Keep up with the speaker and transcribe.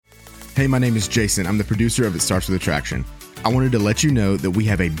Hey, my name is Jason. I'm the producer of It Starts With Attraction. I wanted to let you know that we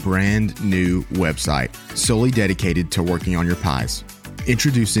have a brand new website solely dedicated to working on your pies.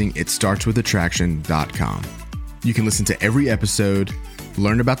 Introducing itstartswithattraction.com. You can listen to every episode,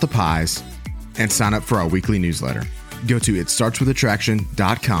 learn about the pies, and sign up for our weekly newsletter. Go to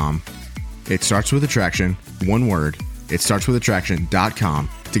itstartswithattraction.com. It starts with attraction, one word, itstartswithattraction.com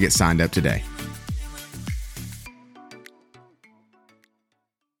to get signed up today.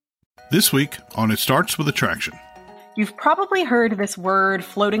 This week on It Starts With Attraction. You've probably heard this word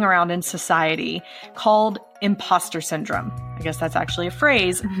floating around in society called imposter syndrome. I guess that's actually a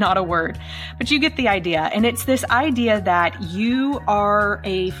phrase, not a word, but you get the idea. And it's this idea that you are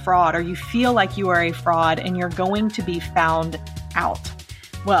a fraud, or you feel like you are a fraud and you're going to be found out.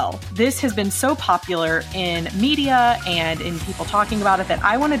 Well, this has been so popular in media and in people talking about it that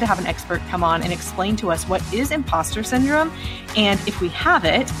I wanted to have an expert come on and explain to us what is imposter syndrome, and if we have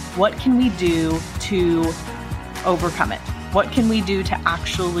it, what can we do to overcome it? What can we do to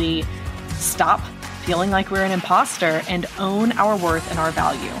actually stop feeling like we're an imposter and own our worth and our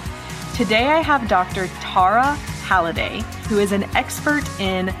value? Today I have Dr. Tara Halliday, who is an expert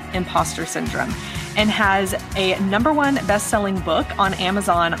in imposter syndrome and has a #1 best-selling book on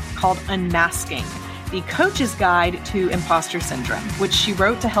Amazon called Unmasking: The Coach's Guide to Imposter Syndrome, which she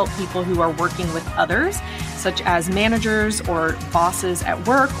wrote to help people who are working with others, such as managers or bosses at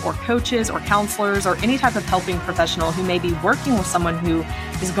work, or coaches or counselors, or any type of helping professional who may be working with someone who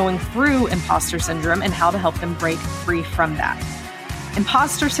is going through imposter syndrome, and how to help them break free from that.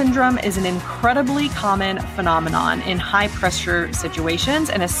 Imposter syndrome is an incredibly common phenomenon in high-pressure situations,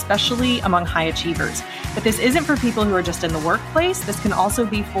 and especially among high achievers. But this isn't for people who are just in the workplace. This can also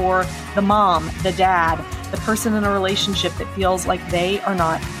be for the mom, the dad, the person in a relationship that feels like they are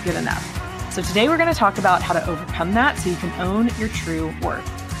not good enough. So today we're going to talk about how to overcome that so you can own your true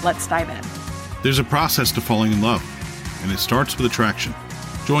worth. Let's dive in. There's a process to falling in love, and it starts with attraction.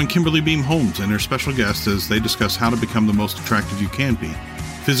 Join Kimberly Beam Holmes and her special guest as they discuss how to become the most attractive you can be,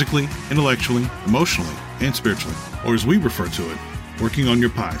 physically, intellectually, emotionally, and spiritually, or as we refer to it, working on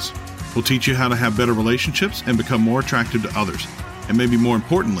your pies. We'll teach you how to have better relationships and become more attractive to others, and maybe more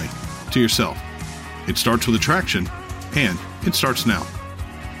importantly, to yourself. It starts with attraction, and it starts now.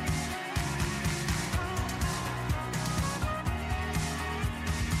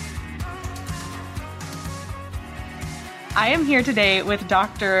 I am here today with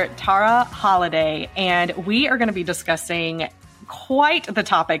Dr. Tara Halliday, and we are going to be discussing quite the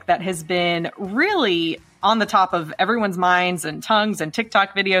topic that has been really on the top of everyone's minds and tongues, and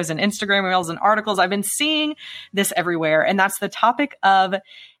TikTok videos and Instagram reels and articles. I've been seeing this everywhere, and that's the topic of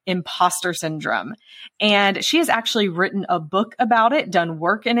imposter syndrome. And she has actually written a book about it, done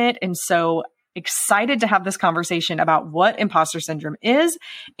work in it, and so excited to have this conversation about what imposter syndrome is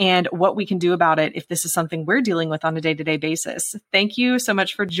and what we can do about it if this is something we're dealing with on a day-to-day basis. Thank you so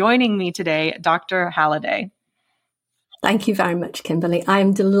much for joining me today, Dr. Halliday. Thank you very much, Kimberly. I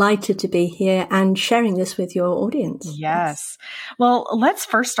am delighted to be here and sharing this with your audience. Yes. Well, let's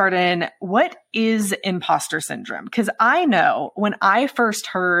first start in, what is imposter syndrome? Because I know when I first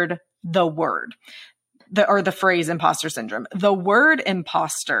heard the word, the phrase imposter syndrome, the word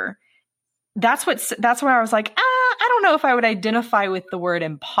imposter, that's where I was like, I don't know if I would identify with the word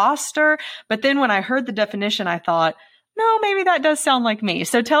imposter. But then when I heard the definition, I thought, no, maybe that does sound like me.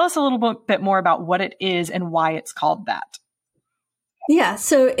 So tell us a little bit more about what it is and why it's called that. Yeah,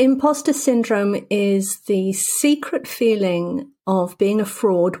 so imposter syndrome is the secret feeling of being a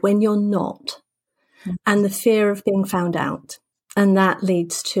fraud when you're not, and the fear of being found out. And that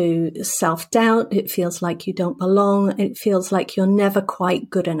leads to self-doubt. It feels like you don't belong. It feels like you're never quite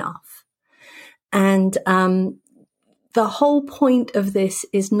good enough. And the whole point of this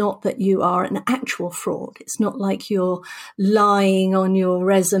is not that you are an actual fraud. It's not like you're lying on your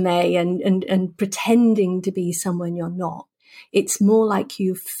resume and pretending to be someone you're not. It's more like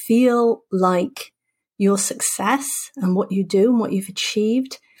you feel like your success and what you do and what you've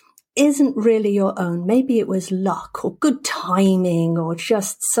achieved isn't really your own. Maybe it was luck or good timing or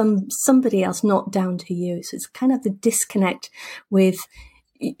just somebody else, not down to you. So it's kind of the disconnect with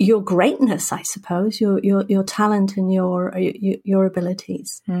your greatness, I suppose, your talent and your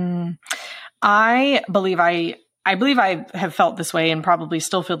abilities. I believe I have felt this way and probably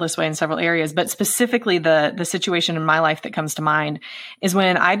still feel this way in several areas, but specifically the situation in my life that comes to mind is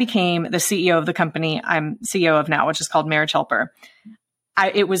when I became the CEO of the company I'm CEO of now, which is called Marriage Helper.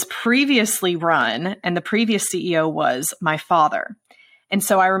 It was previously run, and the previous CEO was my father. And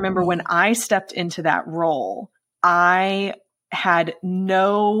so I remember when I stepped into that role, I had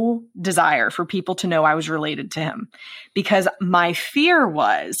no desire for people to know I was related to him, because my fear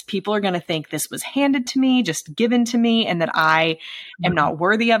was people are going to think this was handed to me, just given to me, and that I am not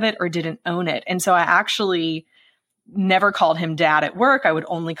worthy of it or didn't own it. And so I actually never called him dad at work. I would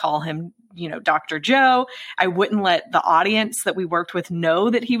only call him, Dr. Joe. I wouldn't let the audience that we worked with know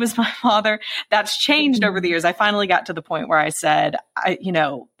that he was my father. That's changed over the years. I finally got to the point where I said,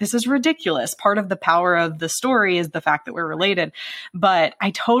 this is ridiculous. Part of the power of the story is the fact that we're related. But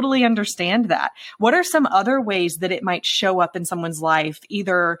I totally understand that. What are some other ways that it might show up in someone's life,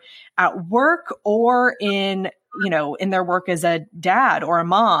 either at work or in their work as a dad or a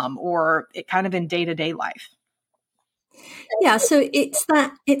mom, or kind of in day-to-day life? Yeah, so it's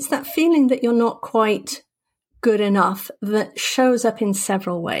that feeling that you're not quite good enough that shows up in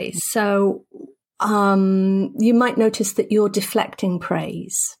several ways. So you might notice that you're deflecting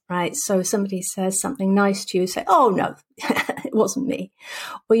praise, right? So somebody says something nice to you, say, "Oh no, it wasn't me."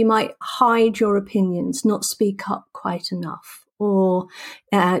 Or you might hide your opinions, not speak up quite enough. Or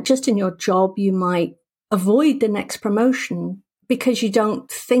just in your job, you might avoid the next promotion because you don't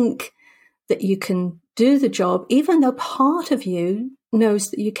think that you can do the job, even though part of you knows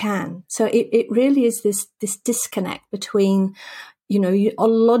that you can. So it really is this disconnect between, you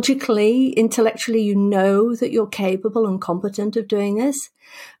logically, intellectually, you know that you're capable and competent of doing this,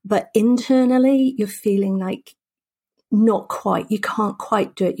 but internally you're feeling like not quite, you can't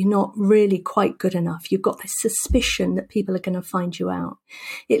quite do it. You're not really quite good enough. You've got this suspicion that people are going to find you out.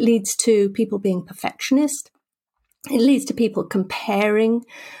 It leads to people being perfectionist. It leads to people comparing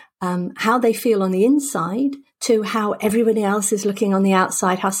how they feel on the inside to how everybody else is looking on the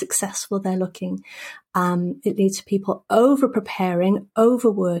outside, how successful they're looking. It leads to people over-preparing,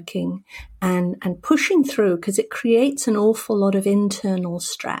 overworking, and pushing through, because it creates an awful lot of internal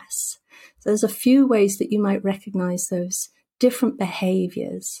stress. So there's a few ways that you might recognize those different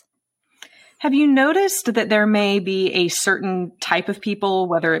behaviors. Have you noticed that there may be a certain type of people,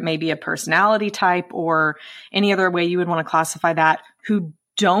 whether it may be a personality type or any other way you would want to classify that, who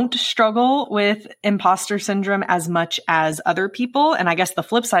don't struggle with imposter syndrome as much as other people? And I guess the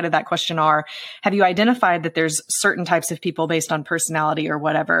flip side of that question have you identified that there's certain types of people based on personality or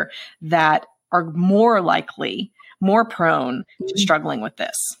whatever that are more likely, more prone to struggling with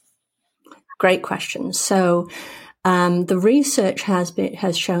this? Great question. So the research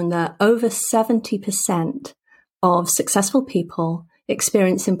has shown that over 70% of successful people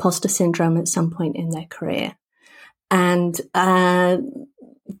experience imposter syndrome at some point in their career. And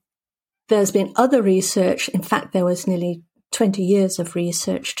there's been other research. In fact, there was nearly 20 years of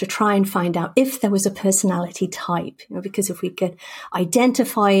research to try and find out if there was a personality type, because if we could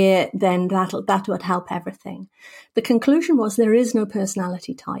identify it, then that would help everything. The conclusion was there is no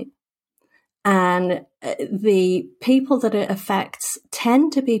personality type. And the people that it affects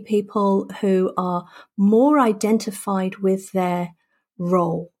tend to be people who are more identified with their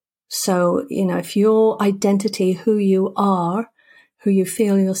role. So, if your identity, who you are, who you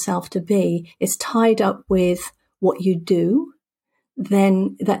feel yourself to be, is tied up with what you do,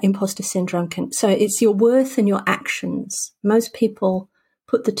 then that imposter syndrome so it's your worth and your actions. Most people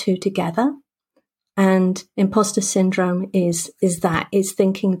put the two together, and imposter syndrome is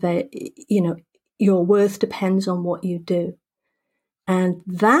thinking that, your worth depends on what you do. And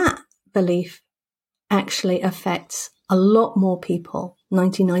that belief actually affects a lot more people.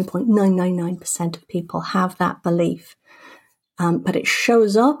 99.999% of people have that belief. But it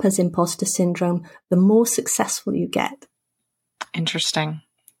shows up as imposter syndrome the more successful you get. Interesting.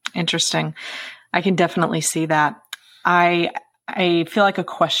 I can definitely see that. I feel like a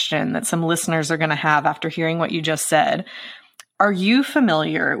question that some listeners are going to have after hearing what you just said. Are you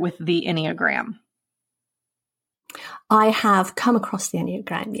familiar with the Enneagram? I have come across the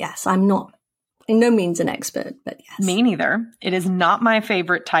Enneagram, yes. I'm not in no means an expert, but yes. Me neither. It is not my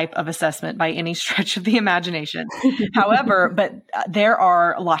favorite type of assessment by any stretch of the imagination. However, but there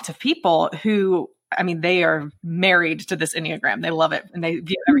are lots of people who, they are married to this Enneagram. They love it and they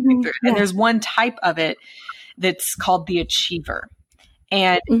view everything through it. And there's one type of it that's called the achiever.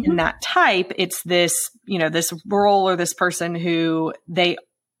 And in that type, it's this, this role or this person who they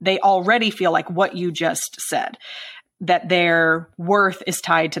already feel like what you just said, that their worth is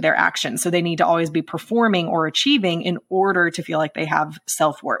tied to their actions. So they need to always be performing or achieving in order to feel like they have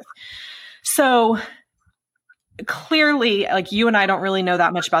self-worth. So clearly, like you and I don't really know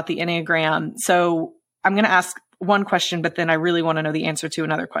that much about the Enneagram. So I'm going to ask one question, but then I really want to know the answer to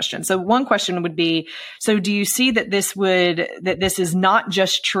another question. So one question would be, so do you see that this is not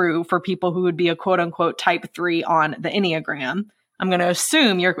just true for people who would be a quote unquote type 3 on the Enneagram? I'm going to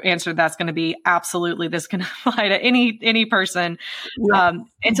assume your answer to that's going to be absolutely, this can apply to any person. Yeah.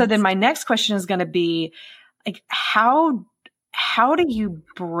 And so then my next question is going to be like, how do you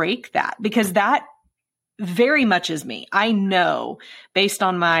break that? Because that very much is me. I know based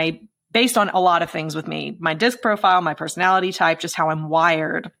on a lot of things with me, my disc profile, my personality type, just how I'm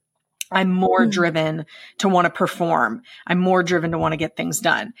wired, I'm more driven to want to perform. I'm more driven to want to get things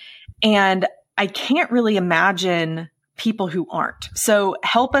done. And I can't really imagine people who aren't. So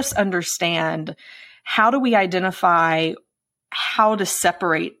help us understand, how do we identify how to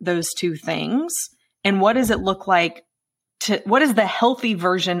separate those two things? And what does it look like what is the healthy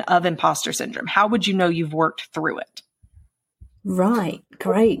version of imposter syndrome? How would you know you've worked through it? Right.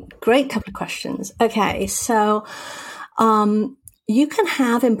 Great couple of questions. Okay. So, you can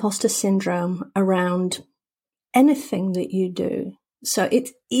have imposter syndrome around anything that you do. So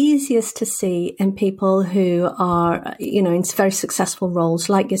it's easiest to see in people who are, in very successful roles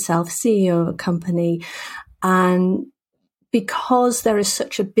like yourself, CEO of a company. And because there is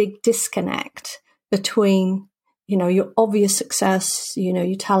such a big disconnect between, your obvious success,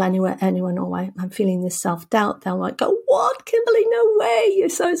 you tell anyone, oh, I'm feeling this self-doubt. They'll like go, what, Kimberly? No way. You're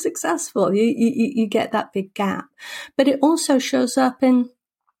so successful. You get that big gap. But it also shows up in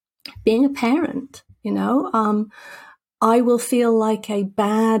being a parent, I will feel like a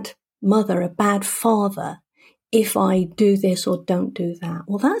bad mother, a bad father if I do this or don't do that.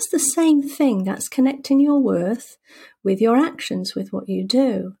 Well, that's the same thing. That's connecting your worth with your actions, with what you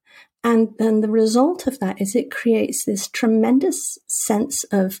do. And then the result of that is it creates this tremendous sense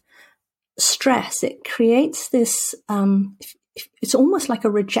of stress. It creates this, it's almost like a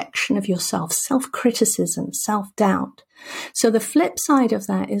rejection of yourself, self-criticism, self-doubt. So the flip side of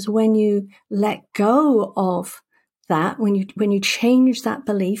that is when you let go of that, when you change that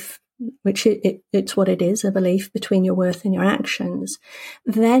belief, which it's what it is, a belief between your worth and your actions,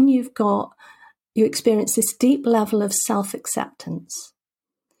 then you experience this deep level of self-acceptance,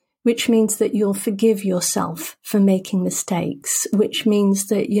 which means that you'll forgive yourself for making mistakes, which means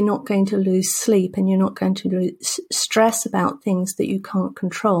that you're not going to lose sleep and you're not going to lose stress about things that you can't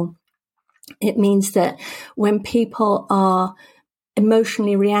control. It means that when people are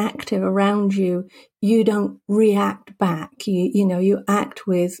emotionally reactive around you, you don't react back. You act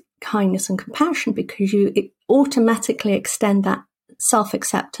with kindness and compassion because you automatically extend that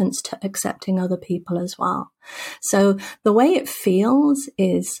self-acceptance to accepting other people as well. So the way it feels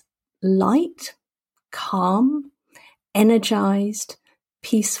is light, calm, energized,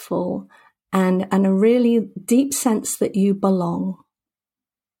 peaceful, and a really deep sense that you belong.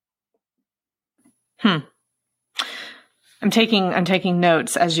 I'm taking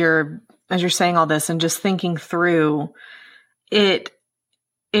notes as you're saying all this and just thinking through it.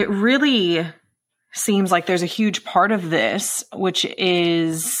 It really seems like there's a huge part of this which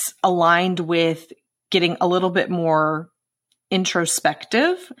is aligned with getting a little bit more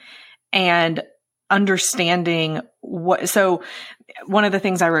introspective and understanding so one of the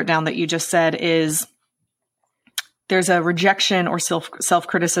things I wrote down that you just said is there's a rejection or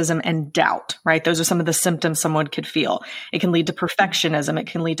self-criticism and doubt, right? Those are some of the symptoms someone could feel. It can lead to perfectionism. It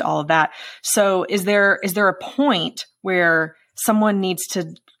can lead to all of that. So is there a point where someone needs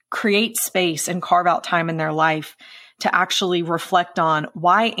to create space and carve out time in their life to actually reflect on,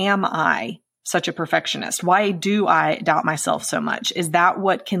 why am I such a perfectionist? Why do I doubt myself so much? Is that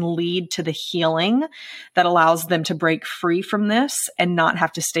what can lead to the healing that allows them to break free from this and not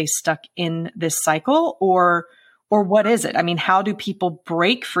have to stay stuck in this cycle? Or what is it? I mean, how do people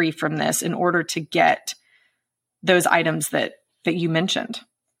break free from this in order to get those items that you mentioned?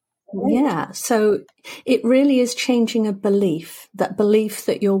 Yeah. So it really is changing a belief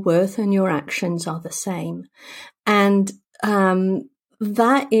that your worth and your actions are the same. And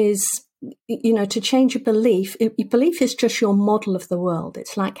that is, to change a belief, belief is just your model of the world.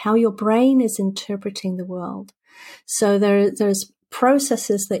 It's like how your brain is interpreting the world. So there's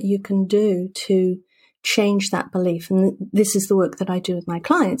processes that you can do to change that belief. And this is the work that I do with my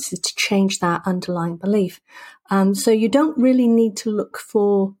clients, is to change that underlying belief. So you don't really need to look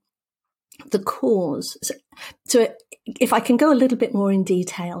for the cause. So if I can go a little bit more in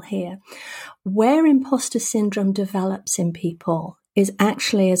detail here, where imposter syndrome develops in people is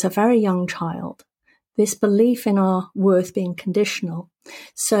actually as a very young child, this belief in our worth being conditional.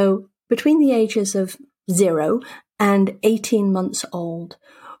 So between the ages of 0 and 18 months old,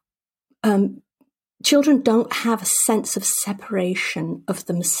 children don't have a sense of separation of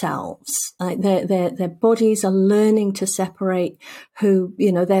themselves. Their bodies are learning to separate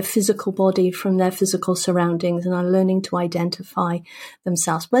their physical body from their physical surroundings, and are learning to identify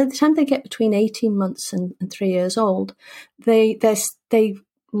themselves. By the time they get between 18 months and 3 years old, they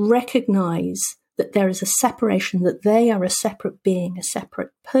recognize that there is a separation, that they are a separate being, a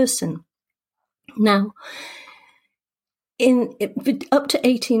separate person. Now, up to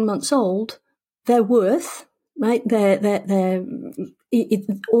 18 months old, their worth, right?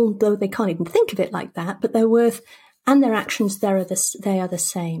 Although they can't even think of it like that, but their worth and their actions, they are the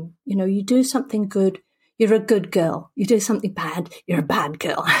same. You do something good, you're a good girl. You do something bad, you're a bad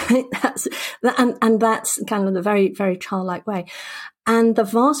girl. That's kind of the very, very childlike way. And the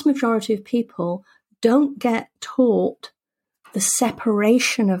vast majority of people don't get taught the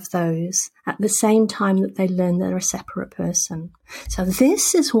separation of those at the same time that they learn they're a separate person. So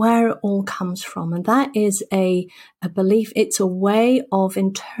this is where it all comes from. And that is a belief. It's a way of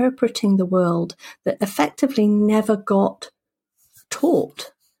interpreting the world that effectively never got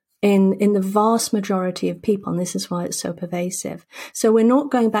taught in the vast majority of people. And this is why it's so pervasive. So we're not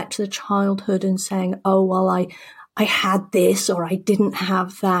going back to the childhood and saying, oh, well, I had this or I didn't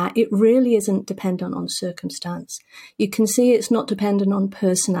have that. It really isn't dependent on circumstance. You can see it's not dependent on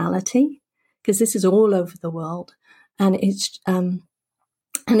personality, because this is all over the world. And there's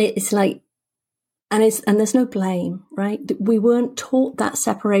no blame, right? We weren't taught that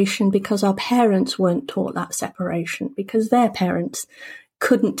separation because our parents weren't taught that separation, because their parents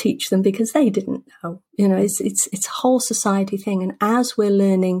couldn't teach them because they didn't know. It's a whole society thing. And as we're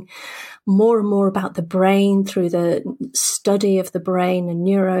learning more and more about the brain through the study of the brain and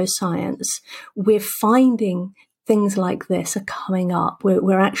neuroscience, we're finding things like this are coming up.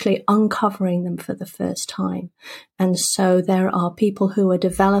 We're actually uncovering them for the first time. And so there are people who are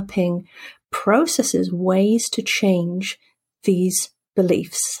developing processes, ways to change these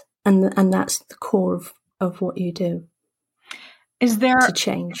beliefs. And that's the core of what you do. Is there to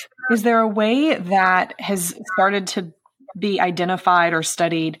change? Is there a way that has started to be identified or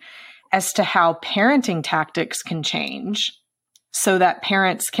studied as to how parenting tactics can change so that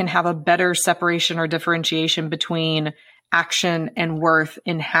parents can have a better separation or differentiation between action and worth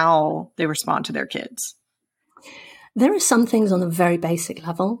in how they respond to their kids? There are some things on a very basic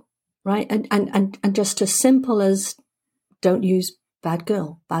level, right? And just as simple as don't use bad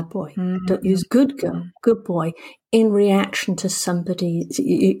girl, bad boy. Mm-hmm. Don't use good girl, good boy in reaction to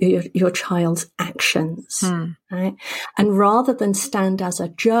your child's actions, right? And rather than stand as a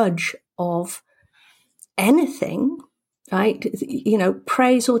judge of anything, right?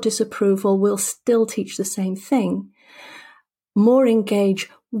 Praise or disapproval will still teach the same thing. More engage,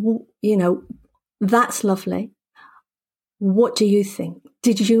 that's lovely. What do you think?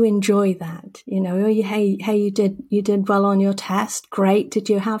 Did you enjoy that? Hey, you did well on your test. Great. Did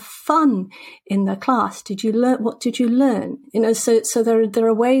you have fun in the class? Did you learn? What did you learn? So there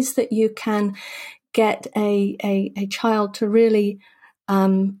are ways that you can get a child to really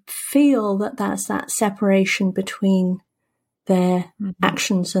feel that there's that separation between their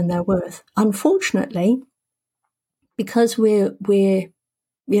actions and their worth. Unfortunately, because we're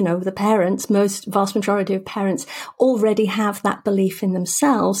the parents, vast majority of parents already have that belief in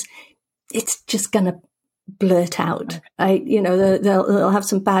themselves. It's just going to blurt out, right? They'll have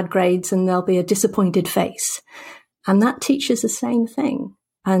some bad grades and there'll be a disappointed face. And that teaches the same thing.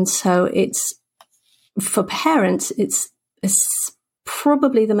 And so for parents, it's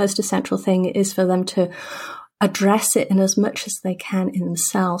probably the most essential thing is for them to address it in as much as they can in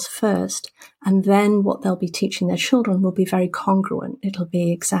themselves first. And then what they'll be teaching their children will be very congruent. It'll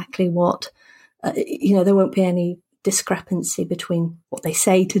be exactly what, there won't be any discrepancy between what they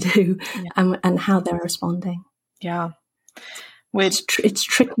say to do and how they're responding. Yeah. It's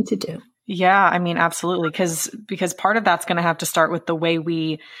tricky to do. Yeah, I mean, absolutely. Because part of that's going to have to start with the way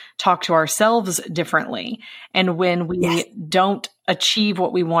we talk to ourselves differently. And when we don't achieve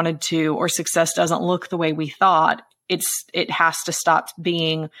what we wanted to, or success doesn't look the way we thought, it has to stop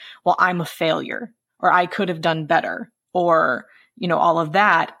being, well, I'm a failure, or I could have done better, or, all of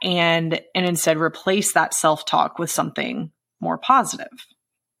that. And instead replace that self-talk with something more positive.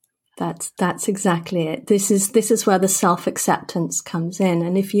 That's exactly it. This is where the self-acceptance comes in.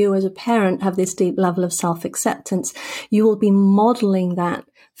 And if you as a parent have this deep level of self-acceptance, you will be modeling that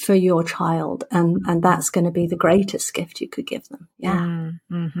for your child. And that's going to be the greatest gift you could give them. Yeah.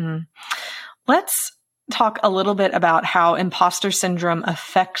 Mm-hmm. Let's talk a little bit about how imposter syndrome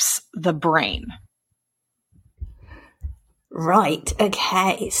affects the brain. Right.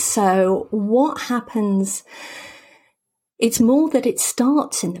 Okay. So what happens It's more that it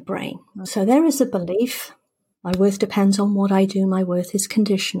starts in the brain. So there is a belief, my worth depends on what I do, my worth is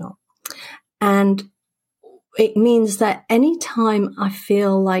conditional. And it means that any time I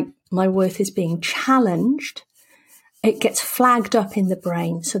feel like my worth is being challenged, it gets flagged up in the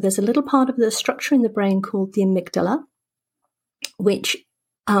brain. So there's a little part of the structure in the brain called the amygdala, which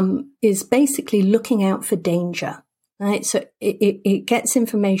is basically looking out for danger, right? So it gets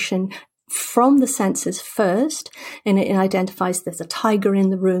information from the senses first, and it identifies there's a tiger in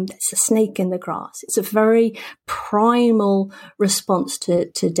the room, there's a snake in the grass. It's a very primal response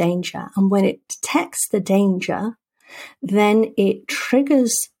to danger. And when it detects the danger, then it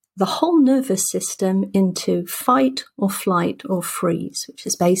triggers the whole nervous system into fight or flight or freeze, which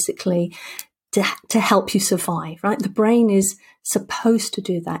is basically to help you survive, right? The brain is supposed to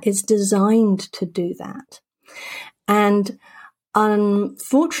do that. It's designed to do that. And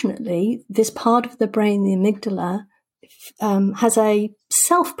unfortunately, this part of the brain, the amygdala, has a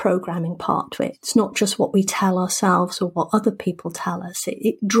self-programming part to it. It's not just what we tell ourselves or what other people tell us.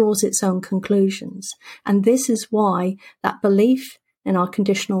 It draws its own conclusions. And this is why that belief in our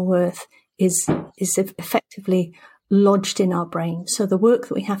conditional worth is effectively lodged in our brain. So the work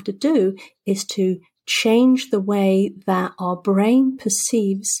that we have to do is to change the way that our brain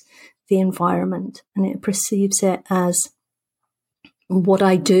perceives the environment, and it perceives it as what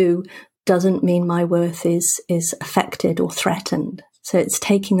I do doesn't mean my worth is affected or threatened. So it's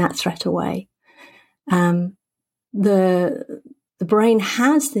taking that threat away. The brain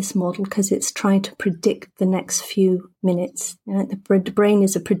has this model because it's trying to predict the next few minutes. The brain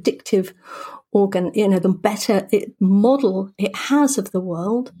is a predictive organ. The better model it has of the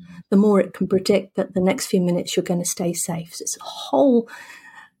world, the more it can predict that the next few minutes you're going to stay safe. So it's a whole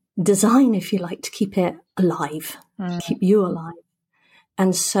design, if you like, to keep it alive, keep you alive.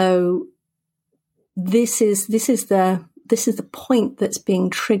 And so this is the point that's being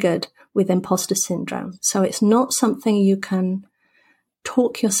triggered with imposter syndrome. So it's not something you can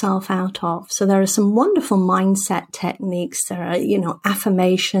talk yourself out of. So there are some wonderful mindset techniques. There are,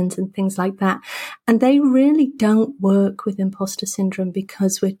 affirmations and things like that. And they really don't work with imposter syndrome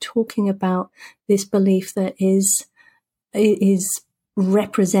because we're talking about this belief that is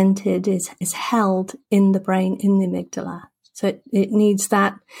represented, is held in the brain, in the amygdala. So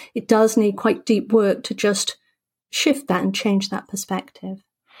it does need quite deep work to just shift that and change that perspective.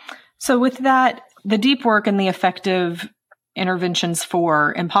 So with that, the deep work and the effective interventions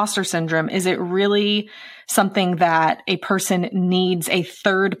for imposter syndrome, is it really something that a person needs a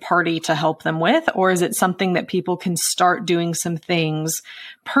third party to help them with? Or is it something that people can start doing some things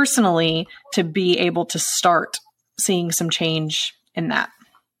personally to be able to start seeing some change in that?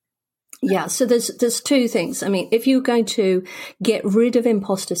 Yeah, so there's two things. I mean, if you're going to get rid of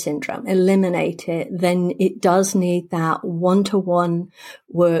imposter syndrome, eliminate it, then it does need that one-to-one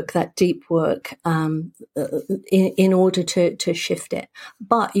work, that deep work, in order to shift it.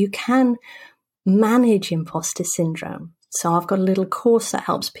 But you can manage imposter syndrome. So I've got a little course that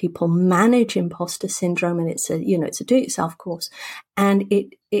helps people manage imposter syndrome, and it's a do-it-yourself course, and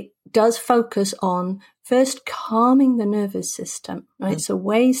it does focus on first calming the nervous system, right? So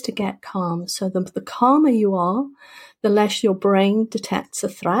ways to get calm. So the calmer you are, the less your brain detects a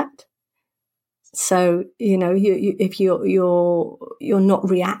threat. So if you're not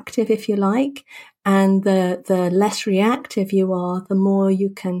reactive, if you like, and the less reactive you are, the more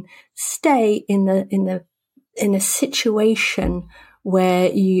you can stay in a situation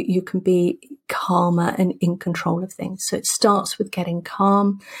where you can be calmer and in control of things. So it starts with getting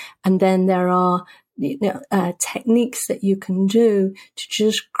calm, and then there are techniques that you can do to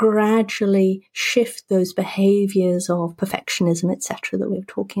just gradually shift those behaviors of perfectionism, etc., that we were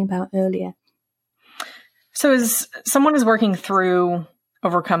talking about earlier. So as someone is working through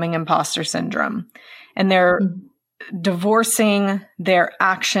overcoming imposter syndrome and they're divorcing their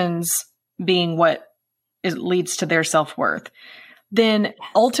actions being what leads to their self-worth, then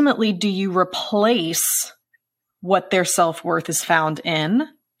ultimately, do you replace what their self-worth is found in?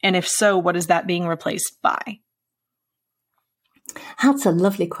 And if so, what is that being replaced by? That's a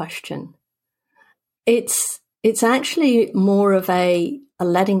lovely question. It's actually more of a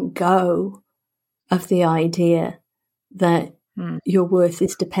letting go of the idea that your worth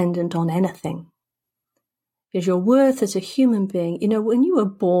is dependent on anything. Because your worth as a human being, when you were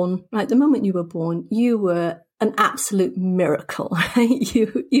born, right, the moment you were born, you were an absolute miracle, right?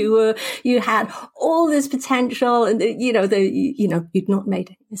 You had all this potential, and you'd not made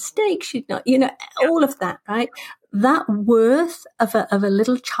any mistakes, you'd not, all of that, right? That worth of a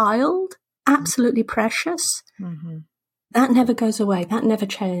little child, absolutely precious. Mm-hmm. That never goes away. That never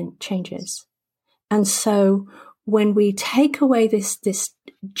changes. And so when we take away this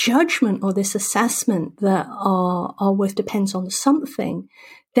judgment or this assessment that our worth depends on something,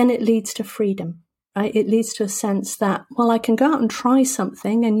 then it leads to freedom, right? It leads to a sense that, well, I can go out and try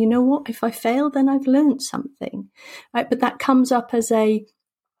something, and you know what? If I fail, then I've learned something, right? But that comes up as a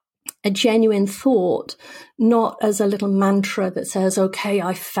genuine thought, not as a little mantra that says, okay,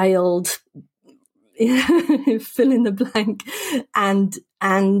 I failed, fill in the blank,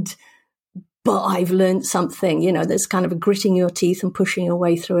 but I've learned something. There's kind of a gritting your teeth and pushing your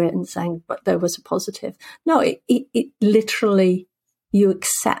way through it and saying, but there was a positive. No, it literally, you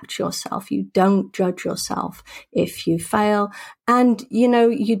accept yourself. You don't judge yourself if you fail. And, you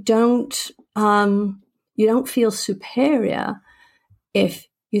don't feel superior if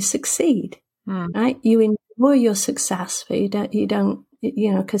you succeed, right? You enjoy your success, but you don't,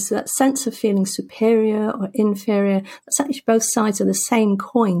 because that sense of feeling superior or inferior, that's actually both sides of the same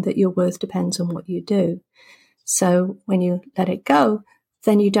coin, that your worth depends on what you do. So when you let it go,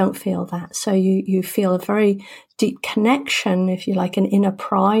 then you don't feel that. So you feel a very deep connection, if you like, an inner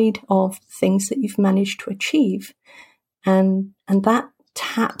pride of things that you've managed to achieve. And that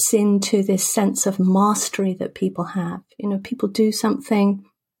taps into this sense of mastery that people have. People do something,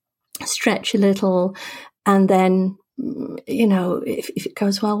 stretch a little, and then, if it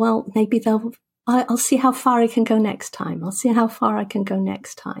goes well, maybe I'll see how far I can go next time.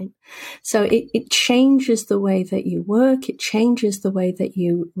 So it changes the way that you work. It changes the way that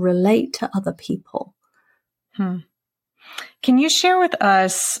you relate to other people. Can you share with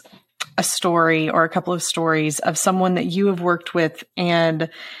us a story or a couple of stories of someone that you have worked with and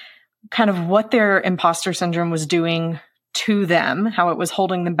kind of what their imposter syndrome was doing to them, how it was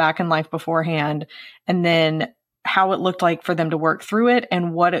holding them back in life beforehand, and then how it looked like for them to work through it,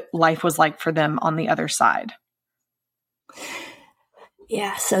 and what life was like for them on the other side?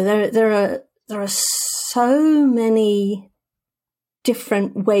 Yeah, so there are so many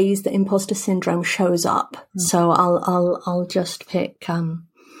different ways that imposter syndrome shows up. So I'll just pick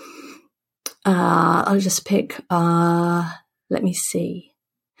let me see.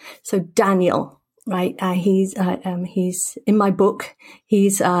 So Daniel, right? He's in my book.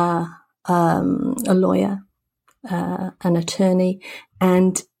 He's a lawyer, an attorney,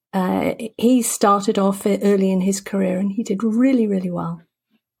 and he started off early in his career, and he did really, really well.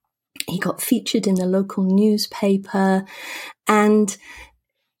 He got featured in the local newspaper, and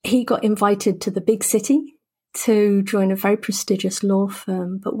he got invited to the big city to join a very prestigious law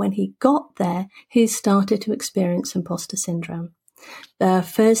firm. But when he got there, he started to experience imposter syndrome. The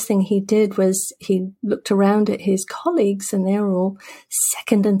first thing he did was he looked around at his colleagues, and they were all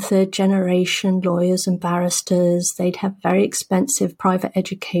second and third generation lawyers and barristers. They'd have very expensive private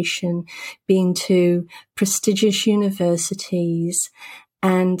education, been to prestigious universities,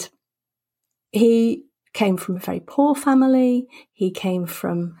 and he came from a very poor family. He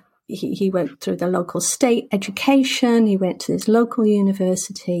went through the local state education. He went to his local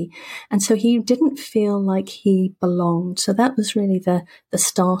university. And so he didn't feel like he belonged. So that was really the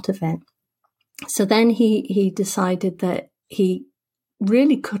start of it. So then he decided that he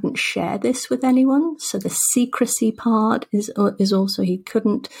really couldn't share this with anyone. So the secrecy part is also, he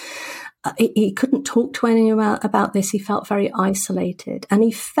couldn't talk to anyone about this. He felt very isolated, and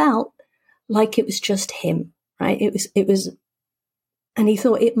he felt like it was just him, right? It was, and he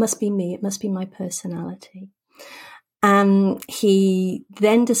thought, it must be me. It must be my personality. And he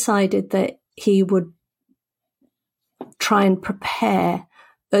then decided that he would try and prepare.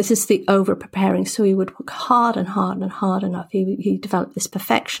 This is the over preparing. So he would work hard and hard and hard enough. He developed this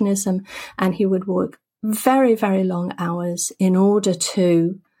perfectionism, and he would work very, very long hours in order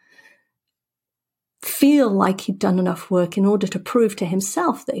to feel like he'd done enough work, in order to prove to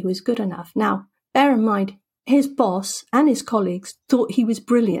himself that he was good enough. Now, bear in mind, his boss and his colleagues thought he was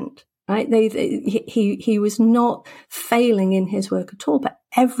brilliant, right? He was not failing in his work at all, but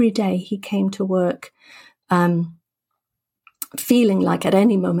every day he came to work feeling like at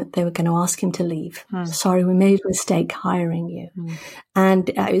any moment they were going to ask him to leave. Sorry, we made a mistake hiring you. And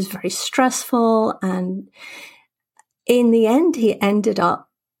it was very stressful. And in the end, he ended up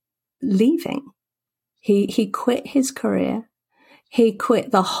leaving. He quit his career. He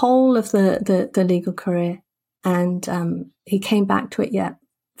quit the whole of the legal career, and he came back to it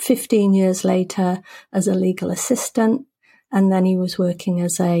 15 years later as a legal assistant, and then he was working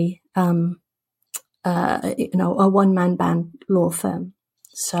as a one-man band law firm.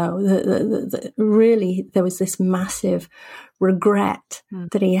 So really there was this massive regret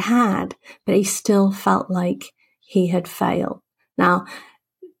that he had, but he still felt like he had failed. Now,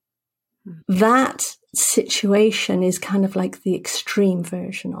 that situation is kind of like the extreme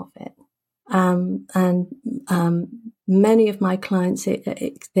version of it. Many of my clients,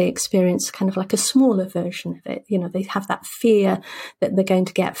 they experience kind of like a smaller version of it. They have that fear that they're going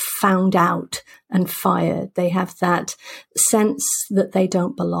to get found out and fired. They have that sense that they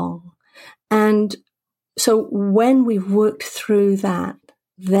don't belong. And so when we've worked through that,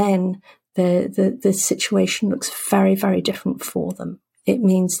 then the situation looks very, very different for them. It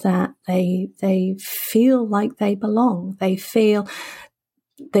means that they feel like they belong. They feel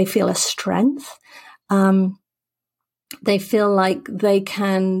a strength. They feel like they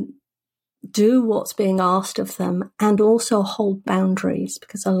can do what's being asked of them and also hold boundaries,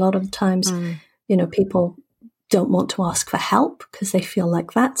 because a lot of times, people don't want to ask for help because they feel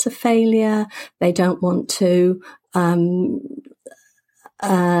like that's a failure. They don't want to, they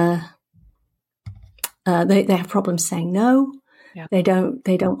have problems saying no. Yeah. They don't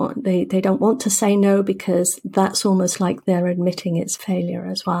want to say no because that's almost like they're admitting it's failure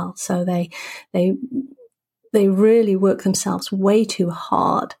as well. So they really work themselves way too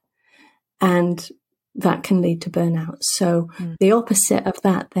hard, and that can lead to burnout. So the opposite of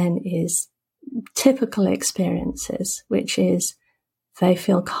that then is typical experiences, which is they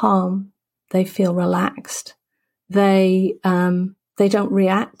feel calm, they feel relaxed, they don't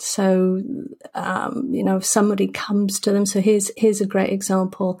react. So, if somebody comes to them, so here's a great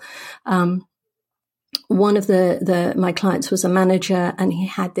example. One of my clients was a manager, and he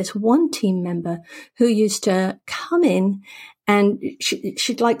had this one team member who used to come in, and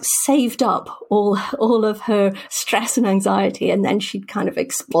she'd like saved up all of her stress and anxiety, and then she'd kind of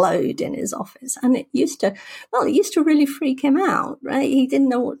explode in his office. And it used to really freak him out, right? He didn't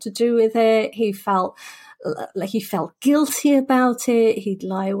know what to do with it. He felt guilty about it. He'd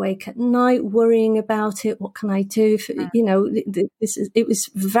lie awake at night worrying about it. What can I do? It was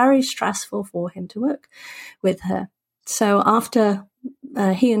very stressful for him to work with her. So after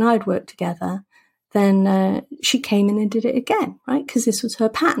he and I'd worked together, then she came in and did it again, right? Because this was her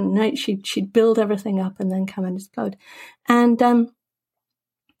pattern, right? She'd build everything up and then come and explode. And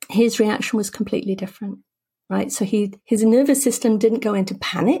his reaction was completely different, right? So his nervous system didn't go into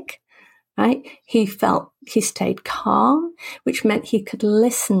panic. Right? He stayed calm, which meant he could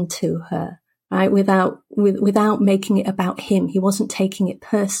listen to her, right? Without making it about him. He wasn't taking it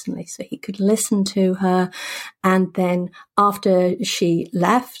personally. So he could listen to her. And then after she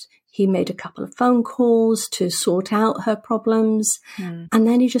left, he made a couple of phone calls to sort out her problems. And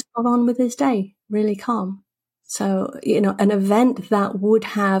then he just got on with his day, really calm. So, an event that would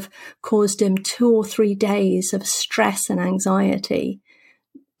have caused him 2 or 3 days of stress and anxiety,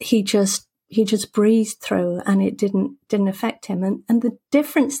 he just breezed through, and it didn't affect him. And the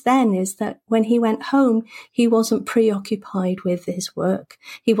difference then is that when he went home, he wasn't preoccupied with his work.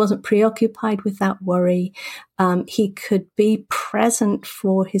 He wasn't preoccupied with that worry. He could be present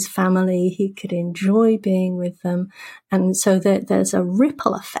for his family. He could enjoy being with them. And so there's a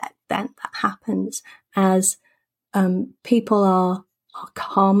ripple effect then that happens as people are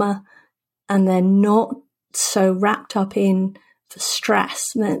calmer, and they're not so wrapped up in the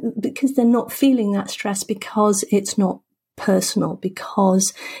stress, because they're not feeling that stress, because it's not personal,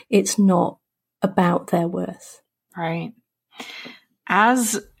 because it's not about their worth. Right.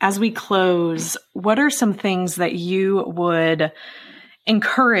 As we close, what are some things that you would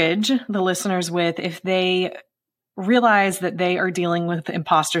encourage the listeners with if they realize that they are dealing with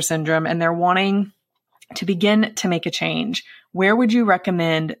imposter syndrome and they're wanting to begin to make a change? Where would you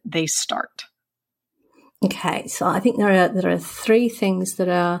recommend they start? Okay, so I think there are 3 things that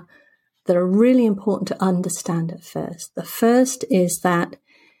are really important to understand at first. The first is that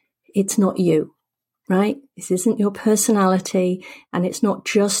it's not you, right? This isn't your personality, and it's not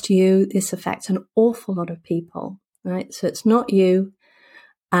just you. This affects an awful lot of people, right? So it's not you,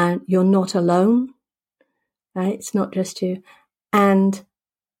 and you're not alone, right? It's not just you, and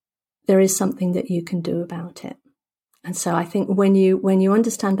there is something that you can do about it. And so I think when you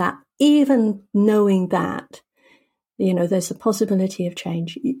understand that, even knowing that, there's a possibility of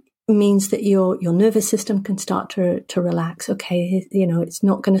change, it means that your nervous system can start to relax. Okay, it's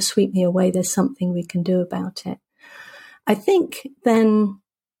not going to sweep me away. There's something we can do about it. I think then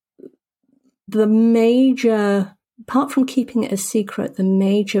the major, apart from keeping it a secret, the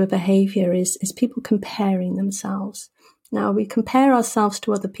major behavior is people comparing themselves. Now, we compare ourselves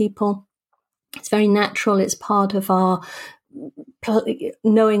to other people. It's very natural. It's part of our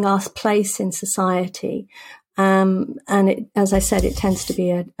knowing our place in society. And as I said, it tends to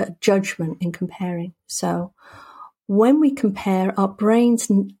be a judgment in comparing. So when we compare, our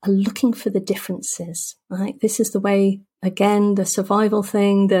brains are looking for the differences, right? This is the way, again, the survival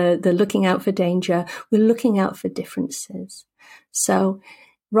thing, the looking out for danger. We're looking out for differences. So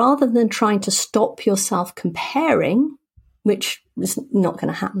rather than trying to stop yourself comparing, which is not going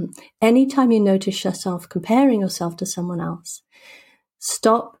to happen. Anytime you notice yourself comparing yourself to someone else,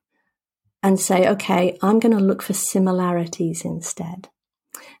 stop and say, okay, I'm going to look for similarities instead.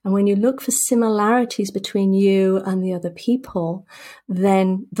 And when you look for similarities between you and the other people,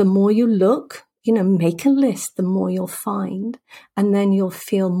 then the more you look, make a list, the more you'll find. And then you'll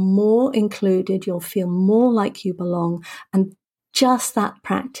feel more included. You'll feel more like you belong. And just that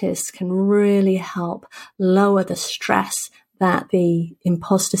practice can really help lower the stress that the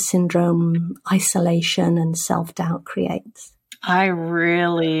imposter syndrome, isolation, and self-doubt creates. I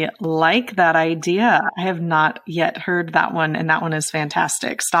really like that idea. I have not yet heard that one, and that one is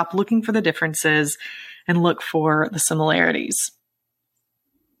fantastic. Stop looking for the differences and look for the similarities.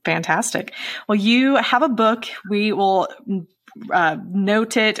 Fantastic. Well, you have a book. We will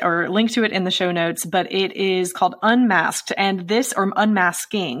note it or link to it in the show notes, but it is called Unmasked, and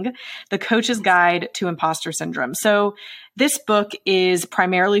Unmasking, The Coach's Guide to Imposter Syndrome. So this book is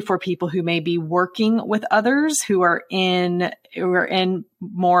primarily for people who may be working with others who are in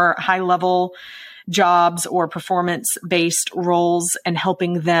more high level jobs or performance based roles and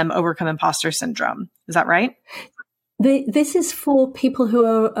helping them overcome imposter syndrome. Is that right? This is for people who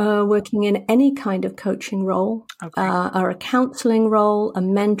are working in any kind of coaching role, okay. Or a counseling role, a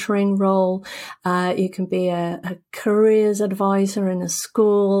mentoring role. You can be a careers advisor in a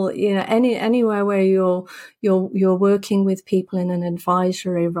school, anywhere where you're working with people in an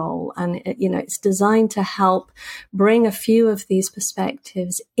advisory role. And, it's designed to help bring a few of these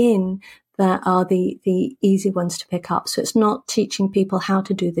perspectives in that are the easy ones to pick up. So it's not teaching people how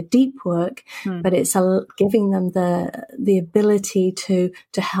to do the deep work, but it's giving them the ability to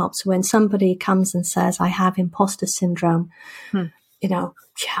help. So when somebody comes and says, I have imposter syndrome,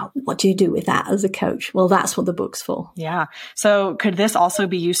 what do you do with that as a coach? Well, that's what the book's for. Yeah. So could this also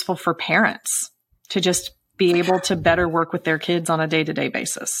be useful for parents to just be able to better work with their kids on a day-to-day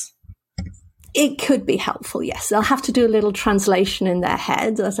basis? It could be helpful, yes. They'll have to do a little translation in their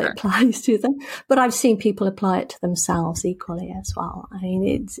head as it applies to them. But I've seen people apply it to themselves equally as well. I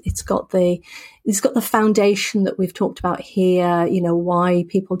mean, it's got the foundation that we've talked about here, why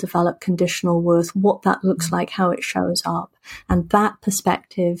people develop conditional worth, what that looks like, how it shows up. And that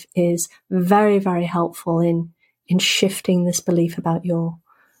perspective is very, very helpful in shifting this belief about your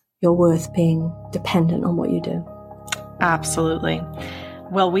worth being dependent on what you do. Absolutely.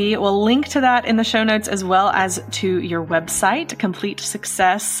 Well, we will link to that in the show notes as well as to your website, Complete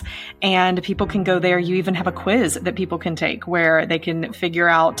Success, and people can go there. You even have a quiz that people can take where they can figure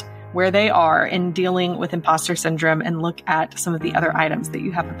out where they are in dealing with imposter syndrome and look at some of the other items that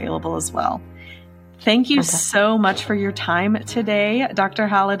you have available as well. Thank you so much for your time today, Dr.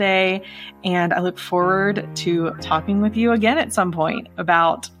 Holliday, and I look forward to talking with you again at some point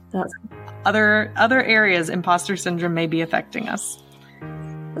about other areas imposter syndrome may be affecting us.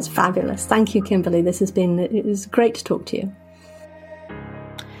 That's fabulous. Thank you, Kimberly. It was great to talk to you.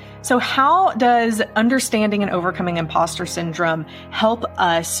 So how does understanding and overcoming imposter syndrome help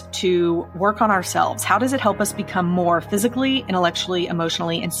us to work on ourselves? How does it help us become more physically, intellectually,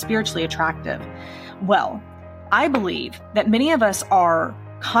 emotionally, and spiritually attractive? Well, I believe that many of us are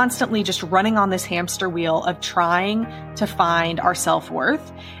constantly just running on this hamster wheel of trying to find our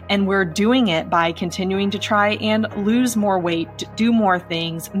self-worth. And we're doing it by continuing to try and lose more weight, do more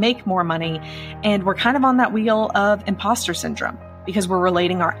things, make more money. And we're kind of on that wheel of imposter syndrome because we're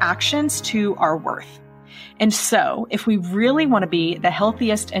relating our actions to our worth. And so if we really want to be the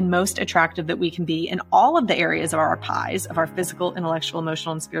healthiest and most attractive that we can be in all of the areas of our pies, of our physical, intellectual,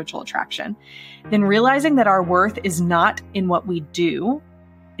 emotional, and spiritual attraction, then realizing that our worth is not in what we do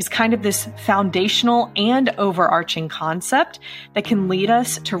is kind of this foundational and overarching concept that can lead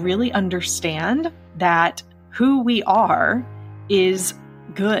us to really understand that who we are is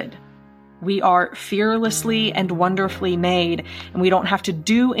good. We are fearlessly and wonderfully made, and we don't have to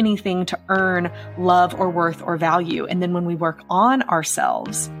do anything to earn love or worth or value. And then when we work on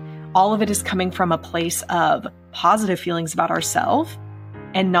ourselves, all of it is coming from a place of positive feelings about ourselves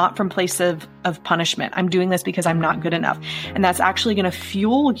and not from place of punishment. I'm doing this because I'm not good enough. And that's actually going to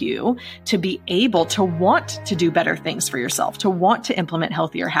fuel you to be able to want to do better things for yourself, to want to implement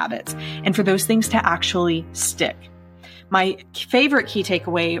healthier habits, and for those things to actually stick. My favorite key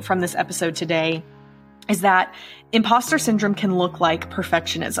takeaway from this episode today is that imposter syndrome can look like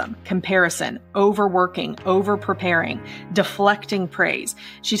perfectionism, comparison, overworking, over-preparing, deflecting praise.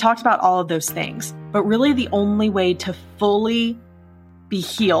 She talked about all of those things, but really the only way to fully be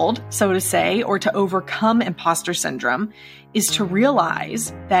healed, so to say, or to overcome imposter syndrome is to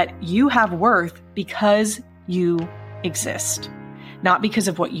realize that you have worth because you exist. not because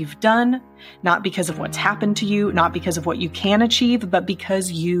of what you've done, not because of what's happened to you, not because of what you can achieve, but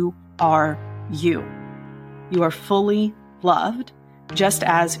because you are you. You are fully loved just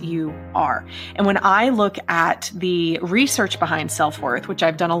as you are. And when I look at the research behind self-worth, which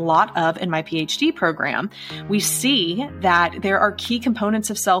I've done a lot of in my PhD program, we see that there are key components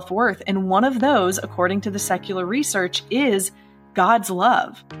of self-worth. And one of those, according to the secular research, is God's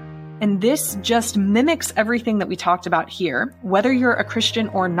love. And this just mimics everything that we talked about here. Whether you're a Christian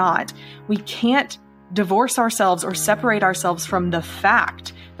or not, we can't divorce ourselves or separate ourselves from the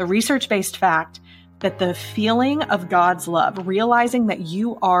fact, the research-based fact, that the feeling of God's love, realizing that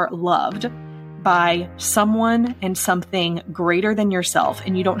you are loved by someone and something greater than yourself,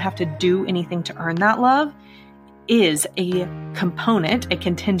 and you don't have to do anything to earn that love, is a component, a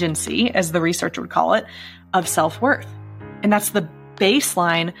contingency, as the research would call it, of self-worth. And that's the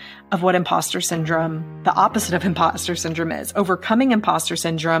baseline of what imposter syndrome, the opposite of imposter syndrome is. Overcoming imposter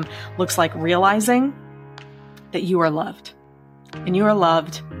syndrome looks like realizing that you are loved, and you are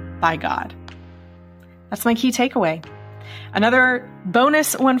loved by God. That's my key takeaway. Another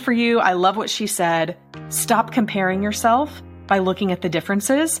bonus one for you. I love what she said. Stop comparing yourself by looking at the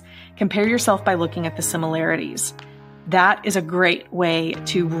differences. Compare yourself by looking at the similarities. That is a great way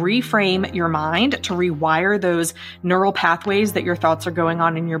to reframe your mind, to rewire those neural pathways that your thoughts are going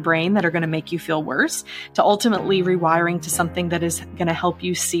on in your brain that are going to make you feel worse, to ultimately rewiring to something that is going to help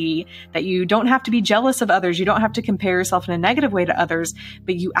you see that you don't have to be jealous of others. You don't have to compare yourself in a negative way to others,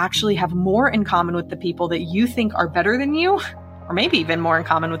 but you actually have more in common with the people that you think are better than you, or maybe even more in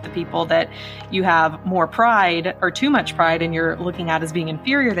common with the people that you have more pride or too much pride and you're looking at as being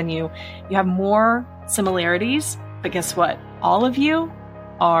inferior than you. You have more similarities. But guess what? All of you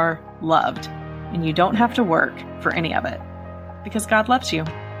are loved, and you don't have to work for any of it because God loves you.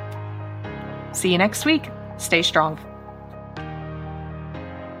 See you next week. Stay strong.